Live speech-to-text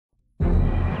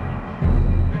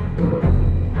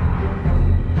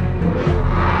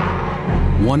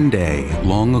One day,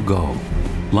 long ago,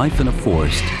 life in a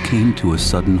forest came to a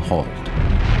sudden halt.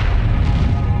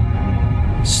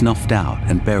 Snuffed out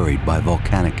and buried by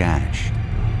volcanic ash.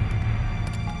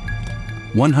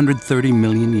 130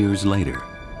 million years later,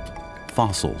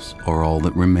 fossils are all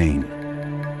that remain.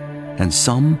 And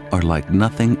some are like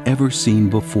nothing ever seen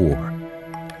before.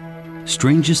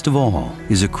 Strangest of all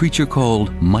is a creature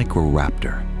called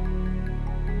Microraptor.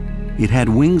 It had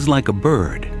wings like a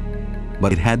bird,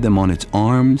 but it had them on its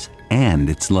arms and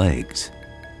its legs.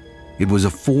 It was a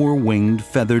four-winged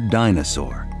feathered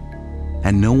dinosaur,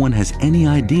 and no one has any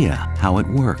idea how it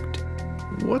worked.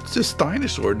 What's this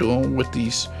dinosaur doing with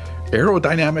these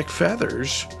aerodynamic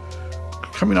feathers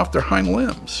coming off their hind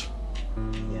limbs?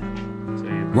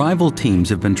 Rival teams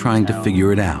have been trying to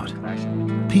figure it out,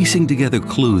 piecing together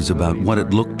clues about what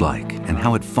it looked like and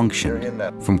how it functioned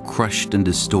from crushed and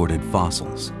distorted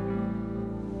fossils.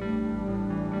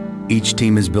 Each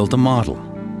team has built a model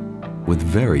with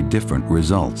very different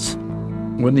results.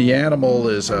 When the animal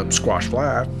is squashed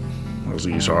flat, as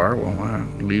these are, well,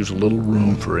 that leaves a little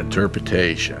room for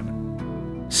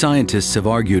interpretation. Scientists have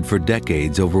argued for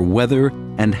decades over whether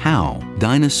and how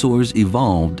dinosaurs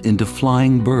evolved into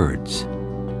flying birds.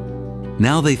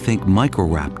 Now they think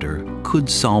Microraptor could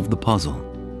solve the puzzle,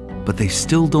 but they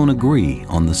still don't agree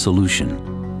on the solution.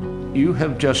 You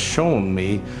have just shown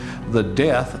me the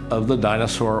death of the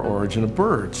dinosaur origin of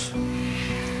birds.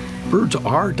 Birds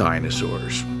are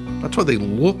dinosaurs. That's why they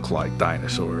look like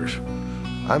dinosaurs.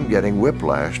 I'm getting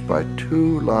whiplashed by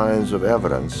 2 lines of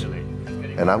evidence,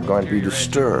 and I'm going to be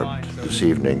disturbed this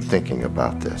evening thinking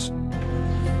about this.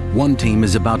 One team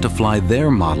is about to fly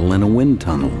their model in a wind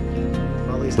tunnel.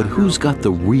 But who's got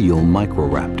the real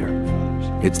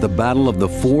Microraptor? It's the battle of the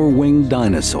four-winged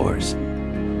dinosaurs.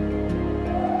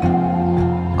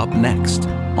 Up next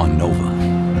on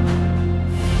NOVA.